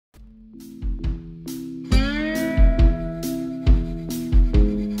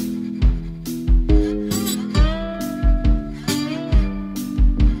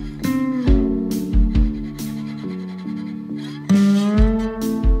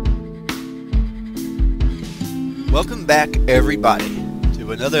Welcome back, everybody,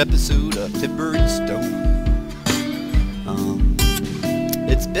 to another episode of Timber and Stone.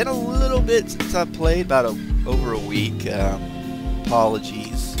 It's been a little bit since I played, about over a week.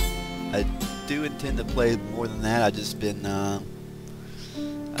 Apologies. I do intend to play more than that. I've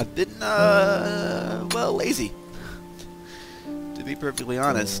been well, lazy, to be perfectly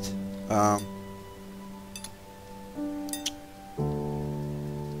honest.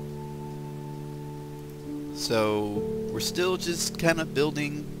 So we're still just kind of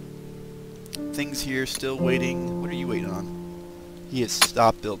building things here, still waiting. What are you waiting on? He has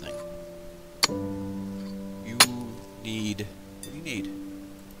stopped building. You need... What do you need?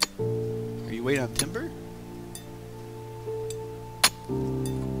 Are you waiting on timber?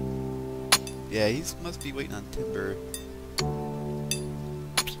 Yeah, he must be waiting on timber.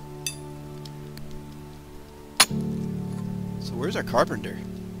 So where's our carpenter?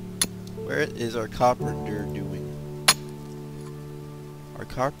 Where is our carpenter doing? Our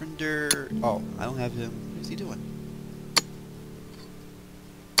carpenter... Oh, I don't have him. What is he doing?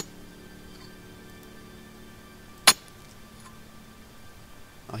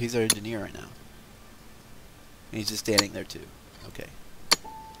 Oh, he's our engineer right now. And he's just standing there too. Okay.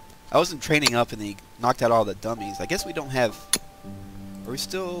 I wasn't training up and he knocked out all the dummies. I guess we don't have... Or we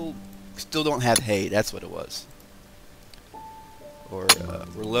still don't have hay. That's what it was. Or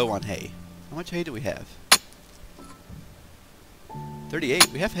we're low on hay. How much hay do we have? 38.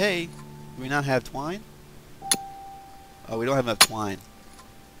 We have hay. Do we not have twine? Oh, we don't have enough twine.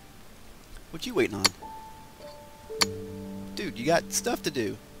 What you waiting on? Dude, you got stuff to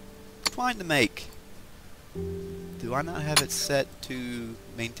do. Twine to make. Do I not have it set to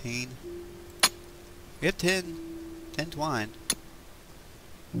maintain? We have 10 twine.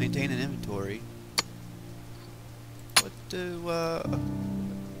 Maintain an inventory. What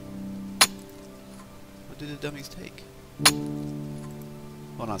do the dummies take?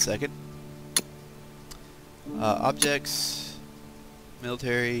 Hold on a second. Objects,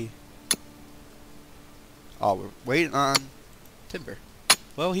 military. Oh, we're waiting on timber.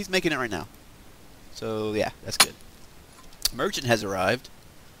 Well, he's making it right now. So yeah, that's good. Merchant has arrived.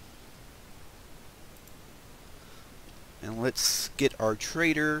 And let's get our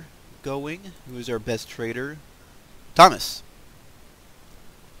trader going. Who is our best trader? Thomas.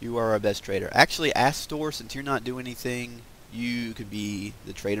 You are our best trader. Actually, Astor, since you're not doing anything, you could be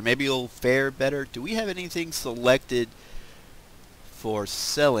the trader. Maybe you'll fare better. Do we have anything selected for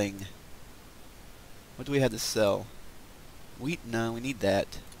selling? What do we have to sell? No, we need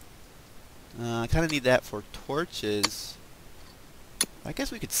that. I kind of need that for torches. I guess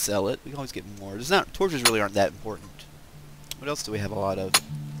we could sell it. We can always get more. Torches really aren't that important. What else do we have a lot of?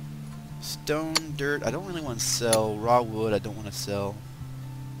 Stone, dirt. I don't really want to sell. Raw wood. I don't want to sell.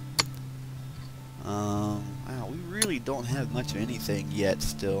 Wow, we really don't have much of anything yet.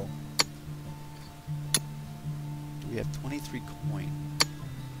 Still, do we have 23 coin?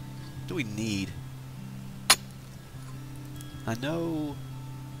 What do we need? I know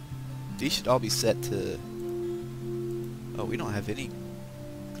these should all be set to... Oh, we don't have any.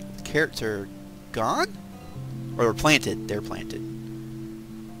 Carrots are gone? Or they're planted. They're planted.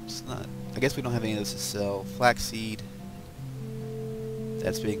 It's not... I guess we don't have any of those to sell. Flaxseed.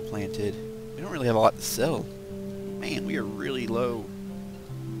 That's being planted. We don't really have a lot to sell. Man, we are really low.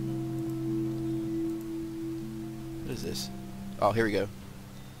 What is this? Oh, here we go.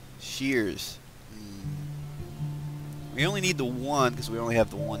 Shears. We only need the one because we only have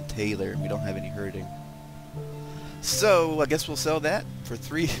the one tailor and we don't have any herding. So I guess we'll sell that for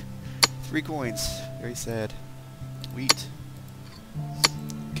three coins. Very sad. Wheat,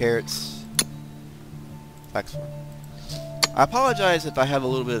 carrots, flaxworm. I apologize if I have a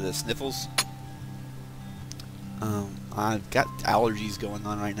little bit of the sniffles. I've got allergies going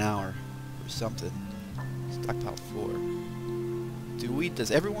on right now or something. Stockpile 4. Does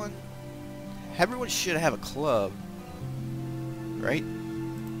everyone should have a club, right?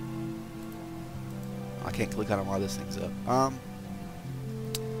 I can't click on them while this thing's up.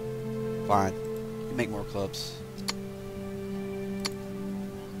 Fine. You make more clubs.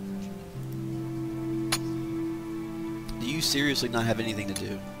 Do you seriously not have anything to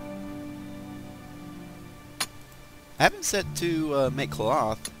do? I haven't set to make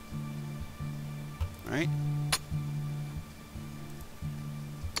cloth. Right?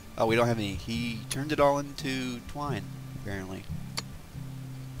 Oh, we don't have any. He turned it all into twine, apparently.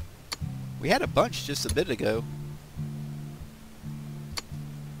 We had a bunch just a bit ago.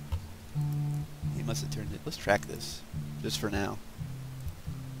 He must have turned it. Let's track this, just for now.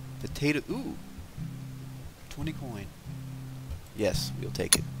 Potato. Ooh, 20 coin. Yes, we'll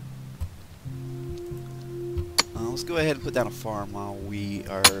take it. let's go ahead and put down a farm while we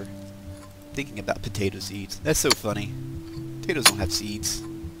are thinking about potato seeds. That's so funny. Potatoes don't have seeds.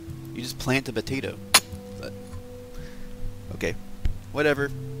 You just plant a potato. But okay,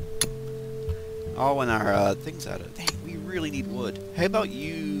 whatever. All when our things out of. Dang, we really need wood. How about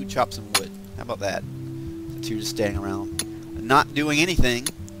you chop some wood? How about that? Since you're just standing around, not doing anything,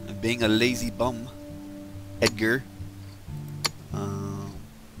 and being a lazy bum, Edgar.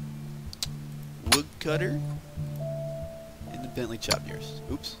 Wood cutter. Independently chop yours.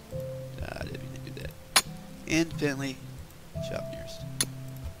 Oops. I didn't mean to do that. Independently chop yours.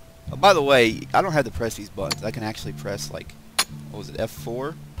 Oh, by the way, I don't have to press these buttons. I can actually press, like, what was it,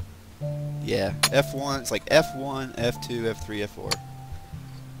 F4? Yeah, F1. It's like F1, F2, F3,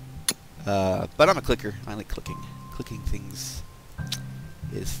 F4. But I'm a clicker. I like clicking. Clicking things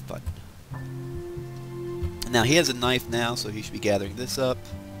is fun. Now, he has a knife now, so he should be gathering this up.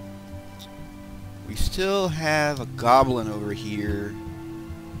 We still have a goblin over here.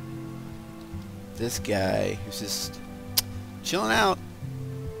 This guy who's just chilling out.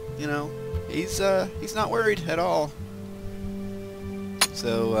 You know, he's not worried at all.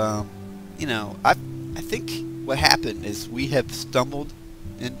 So, you know, I think what happened is we have stumbled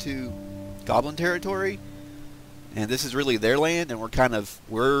into goblin territory, and this is really their land, and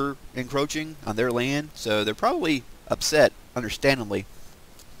we're encroaching on their land, so they're probably upset, understandably.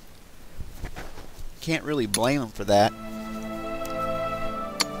 Can't really blame them for that.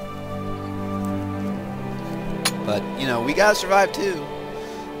 But, you know, we gotta survive too.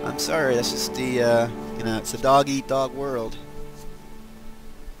 I'm sorry, that's just the, you know, it's a dog-eat-dog world.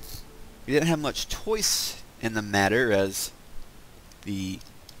 We didn't have much choice in the matter, as the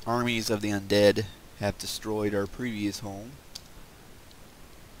armies of the undead have destroyed our previous home.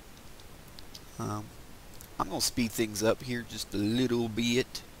 I'm gonna speed things up here just a little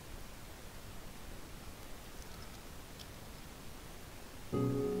bit.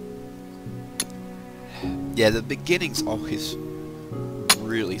 Yeah, the beginning's always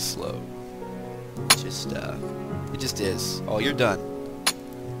really slow. Just it just is. Oh, you're done.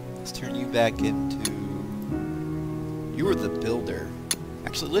 Let's turn you back into... You were the builder.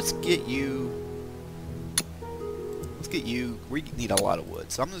 Actually, let's get you... We need a lot of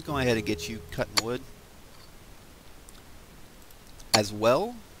wood. So I'm just going ahead and get you cutting wood. As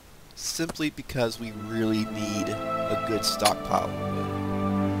well, simply because we really need a good stockpile of wood.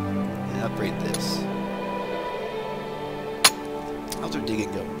 And upgrade this. How's our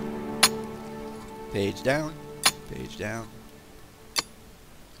digging going? Page down. Page down.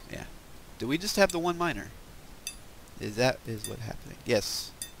 Yeah. Do we just have the one miner? Is what happening?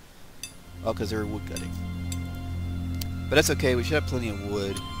 Yes. Oh, because they're wood cutting. But that's okay. We should have plenty of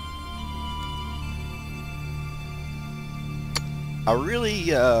wood. I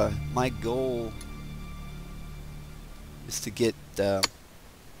really, my goal is to get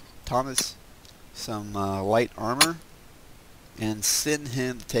Thomas some light armor and send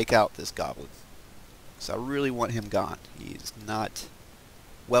him to take out this goblin. So I really want him gone. He's not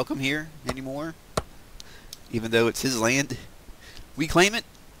welcome here anymore, even though it's his land. We claim it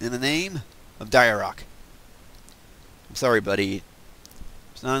in the name of Dire Rock. I'm sorry, buddy.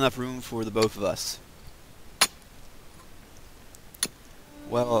 There's not enough room for the both of us.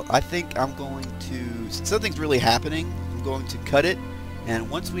 Well, I think I'm going to, since something's really happening, I'm going to cut it, and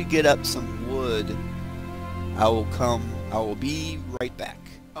once we get up some wood, I will be right back.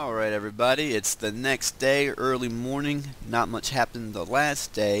 Alright everybody, it's the next day, early morning. Not much happened the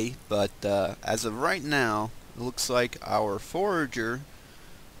last day, but as of right now, it looks like our forager,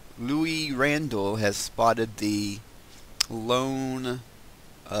 Louis Randall, has spotted the lone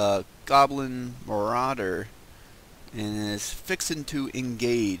goblin marauder and is fixing to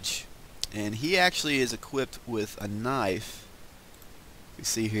engage. And he actually is equipped with a knife. You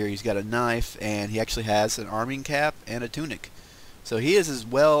see here he's got a knife, and he actually has an arming cap and a tunic. So he is as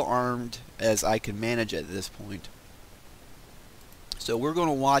well armed as I can manage at this point. So we're going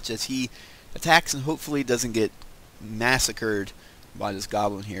to watch as he attacks and hopefully doesn't get massacred by this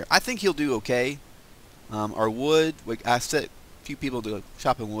goblin here. I think he'll do okay. Our wood, I set a few people to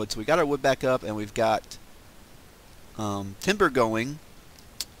chopping wood, so we got our wood back up, and we've got timber going.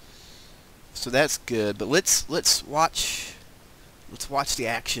 So that's good. But let's watch the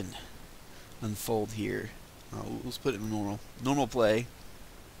action unfold here. Let's put it in normal play.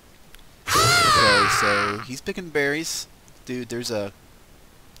 Okay, so he's picking berries. Dude, there's a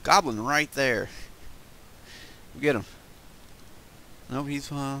goblin right there. We'll get him. No, he's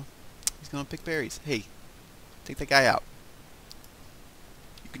gonna pick berries. Hey, take that guy out.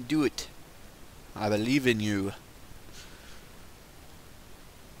 You can do it. I believe in you.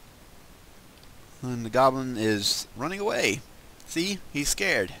 And the goblin is running away. See? He's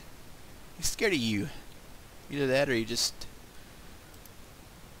scared. He's scared of you. Either that or he just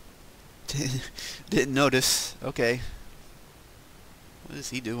didn't notice. Okay. What is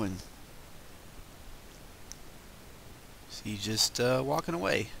he doing? Is he just walking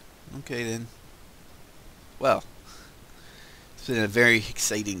away? Okay then. Well, it's been a very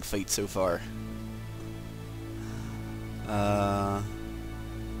exciting fight so far.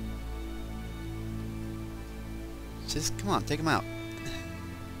 Just come on, take him out.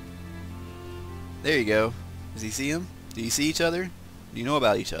 There you go. Does he see him? Do you see each other? Do you know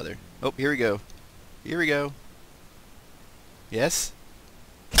about each other? Oh, here we go. Here we go. Yes?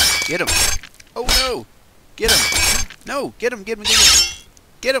 Get him. Oh no! Get him! No! Get him! Get him! Get him!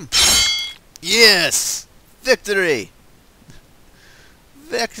 Get him! Yes! Victory!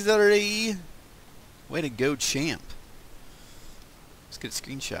 Victory! Way to go, champ. Let's get a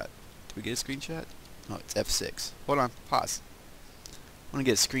screenshot. Did we get a screenshot? Oh, it's F6. Hold on. Pause. I want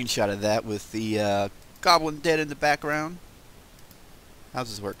to get a screenshot of that with the goblin dead in the background. How's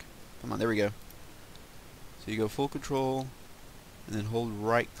this work? Come on, there we go. So you go full control, and then hold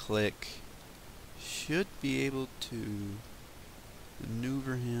right click. Should be able to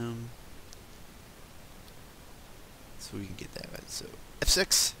maneuver him so we can get that right. So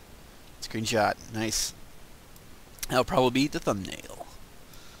F6, screenshot, nice. That'll probably be the thumbnail.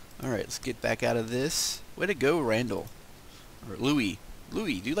 Alright, let's get back out of this. Way to go, Randall. Or Louis.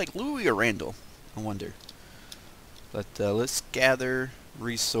 Louis, do you like Louis or Randall? I wonder. But let's gather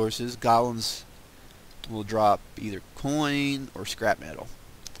resources. Goblins will drop either coin or scrap metal.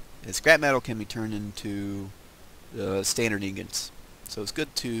 And scrap metal can be turned into standard ingots. So it's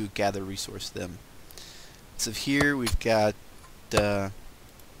good to gather resource them. So here we've got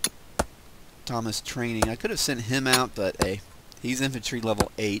Thomas training. I could have sent him out, but hey, he's infantry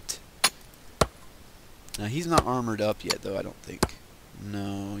level 8. Now he's not armored up yet, though, I don't think.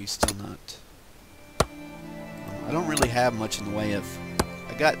 No, he's still not. I don't really have much in the way of...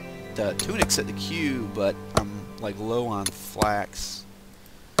 I got tunics at the queue, but I'm like low on flax.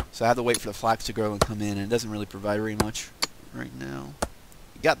 So I have to wait for the flax to grow and come in, and it doesn't really provide very much right now.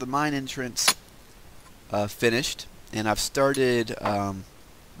 Got the mine entrance finished, and I've started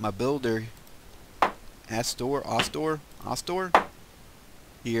my builder Astor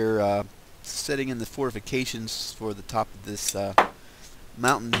here, setting in the fortifications for the top of this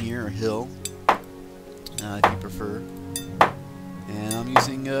mountain here, or hill, if you prefer. And I'm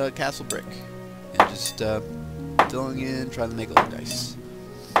using castle brick and just filling in, trying to make it look nice.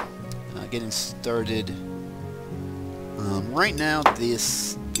 Getting started. Right now, the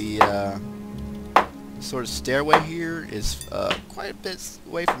sort of stairway here is quite a bit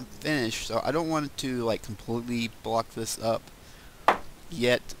away from finished, so I don't want it to like completely block this up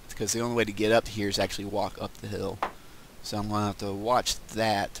yet, because the only way to get up here is actually walk up the hill. So I'm going to have to watch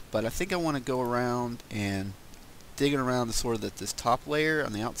that, but I think I want to go around and digging around the sort of this top layer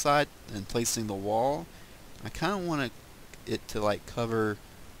on the outside and placing the wall. I kind of want it to like cover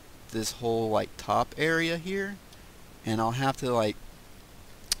this whole like top area here, and I'll have to like,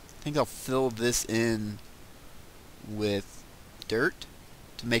 I think I'll fill this in with dirt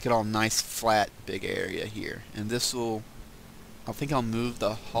to make it all nice, flat, big area here. And this will, I think I'll move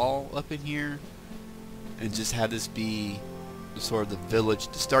the hall up in here and just have this be the sort of the village,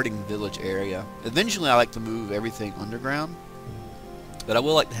 the starting village area. Eventually I like to move everything underground, but I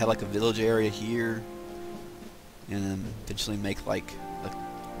will like to have like a village area here, and then eventually make like a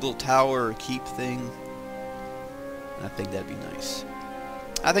little tower or keep thing. And I think that'd be nice.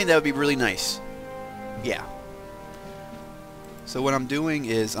 I think that would be really nice. Yeah. So what I'm doing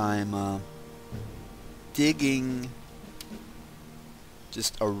is I'm digging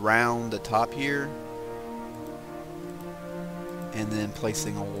just around the top here, and then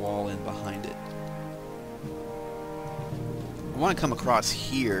placing a wall in behind it. I want to come across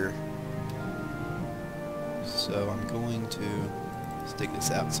here, so I'm going to stick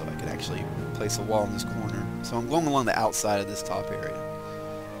this out so I can actually place a wall in this corner. So I'm going along the outside of this top area.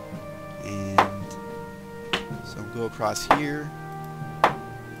 And so I'll go across here,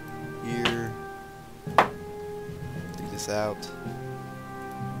 here, dig this out,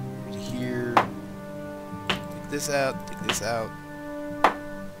 here, dig this out, dig this out.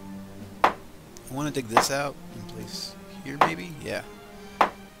 I want to dig this out and place here maybe, yeah. And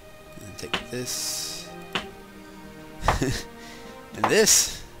then take this, and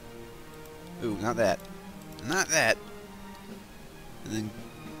this, ooh, not that, not that, and then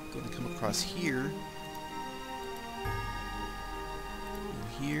going to come across here, and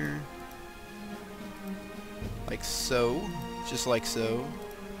here, like so, just like so.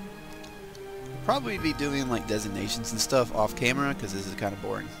 probably be doing like designations and stuff off camera because this is kind of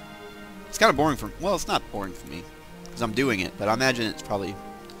boring. It's kind of boring for, well, it's not boring for me because I'm doing it, but I imagine it's probably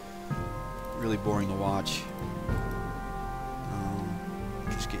really boring to watch.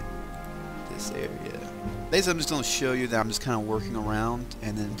 Just get this area. Basically, I'm just going to show you that I'm just kind of working around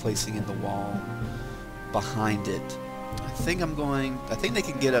and then placing in the wall behind it. I think they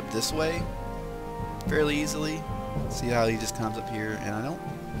can get up this way fairly easily. See how he just comes up here, and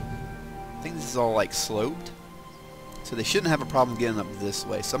I think this is all like sloped, so they shouldn't have a problem getting up this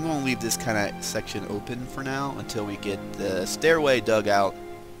way. So I'm going to leave this kind of section open for now until we get the stairway dug out.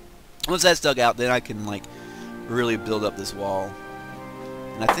 Once that's dug out, then I can like really build up this wall.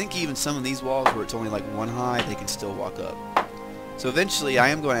 And I think even some of these walls where it's only like one high, they can still walk up. So eventually I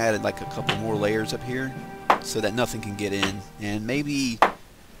am going to add like a couple more layers up here so that nothing can get in. And maybe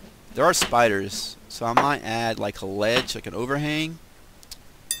there are spiders, so I might add like a ledge, like an overhang,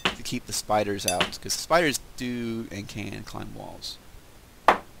 to keep the spiders out, because spiders do and can climb walls.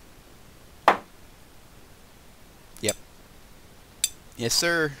 Yep. Yes,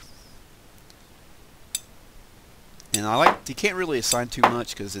 sir. And you can't really assign too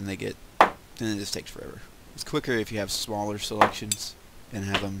much because then it just takes forever. It's quicker if you have smaller selections and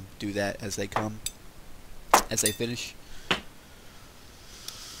have them do that as they finish.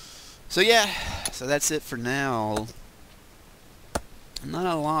 So yeah, so that's it for now. Not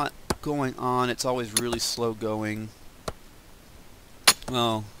a lot going on. It's always really slow going.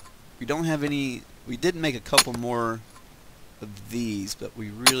 Well, we don't have any. We did make a couple more of these, but we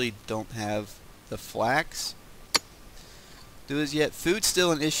really don't have the flax. Do this yet. Food's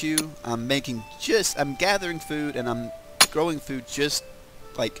still an issue. I'm gathering food and I'm growing food just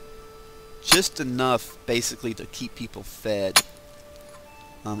enough basically to keep people fed.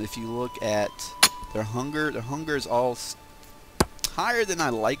 If you look at their hunger is all higher than I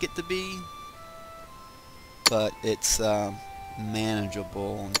like it to be, but it's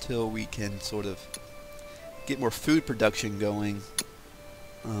manageable until we can sort of get more food production going.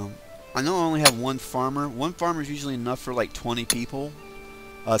 I know I only have one farmer. One farmer is usually enough for like 20 people.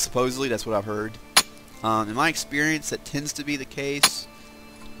 Supposedly, that's what I've heard. In my experience, that tends to be the case.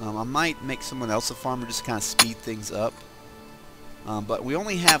 I might make someone else a farmer just to kind of speed things up. But we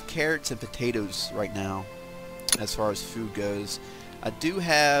only have carrots and potatoes right now as far as food goes. I do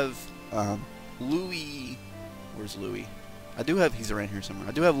have Louis. Where's Louis? He's around here somewhere.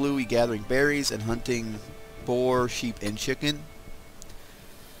 I do have Louis gathering berries and hunting boar, sheep, and chicken.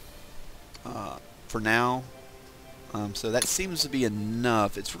 For now. So that seems to be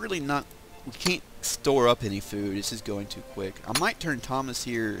enough. It's really not. We can't store up any food. It's just going too quick. I might turn Thomas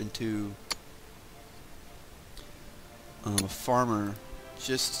here into a farmer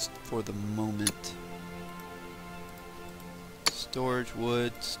just for the moment. Storage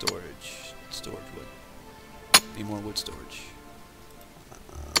wood, storage wood. Need more wood storage.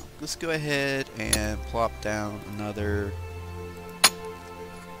 Let's go ahead and plop down another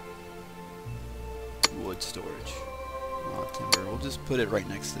wood storage. Raw timber. We'll just put it right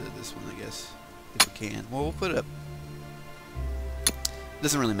next to this one, I guess, if we can. Well, we'll put it up.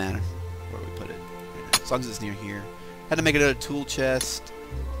 Doesn't really matter where we put it, as long as it's near here. Had to make another tool chest.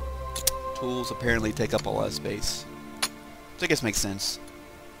 Tools apparently take up a lot of space, which I guess makes sense.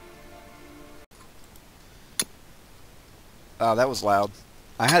 Oh, that was loud.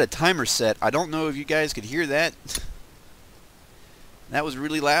 I had a timer set. I don't know if you guys could hear that. That was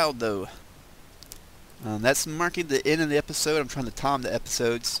really loud, though. That's marking the end of the episode. I'm trying to time the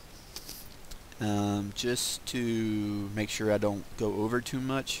episodes just to make sure I don't go over too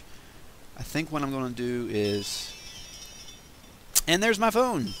much. I think what I'm going to do is... And there's my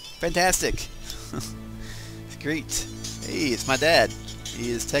phone! Fantastic! It's great. Hey, it's my dad. He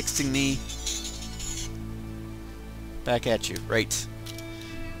is texting me back at you. Right.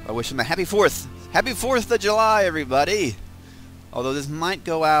 I wish him a happy 4th! Happy 4th of July, everybody! Although this might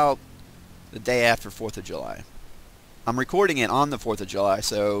go out the day after 4th of July. I'm recording it on the 4th of July,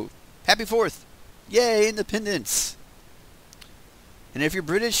 so happy 4th! Yay, independence! And if you're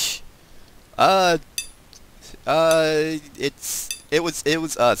British, it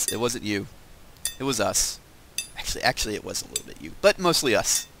was us. It wasn't you. It was us. Actually, it was a little bit you, but mostly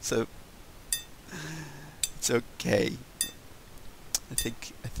us. So it's okay. I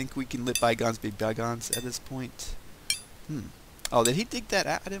think we can let bygones be bygones at this point. Oh, did he dig that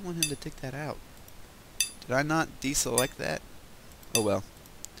out? I didn't want him to dig that out. Did I not deselect that? Oh well.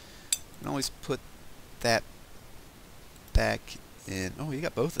 I can always put that back in. Oh, you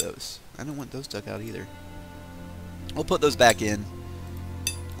got both those. I don't want those dug out either. We'll put those back in.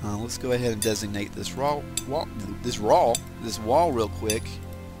 Let's go ahead and designate this wall real quick.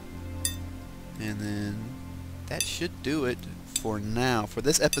 And then that should do it for now, for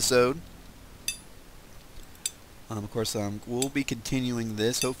this episode. Of course, we'll be continuing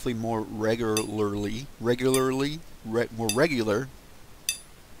this, hopefully more regularly, more regular.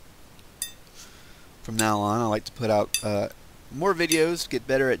 From now on, I like to put out more videos, get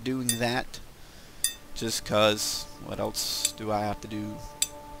better at doing that. Just cause, what else do I have to do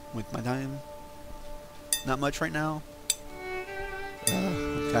with my time? Not much right now.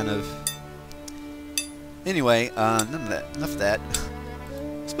 I'm kind of... Anyway, enough of that.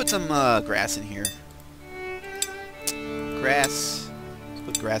 Let's put some grass in here. Grass. Let's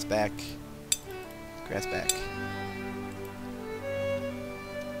put grass back. Grass back.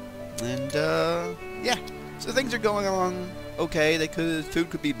 And yeah. So things are going along okay. Food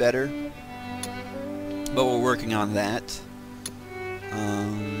could be better, but we're working on that.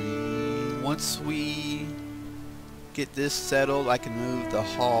 Once we get this settled, I can move the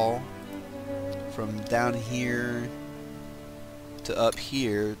hall from down here to up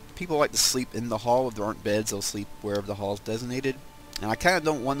here. People like to sleep in the hall. If there aren't beds, they'll sleep wherever the hall is designated. And I kind of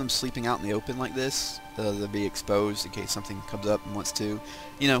don't want them sleeping out in the open like this. They'll be exposed in case something comes up and wants to,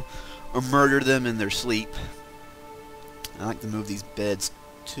 you know, or murder them in their sleep. I like to move these beds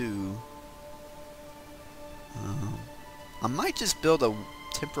too. I might just build a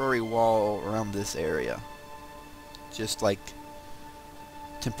temporary wall around this area. Just like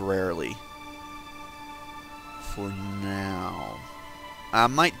temporarily. For now. I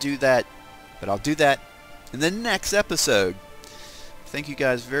might do that, but I'll do that in the next episode. Thank you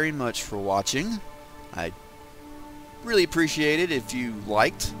guys very much for watching. I really appreciate it. If you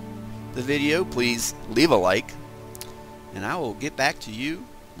liked the video, please leave a like, and I will get back to you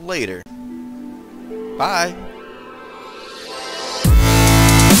later. Bye.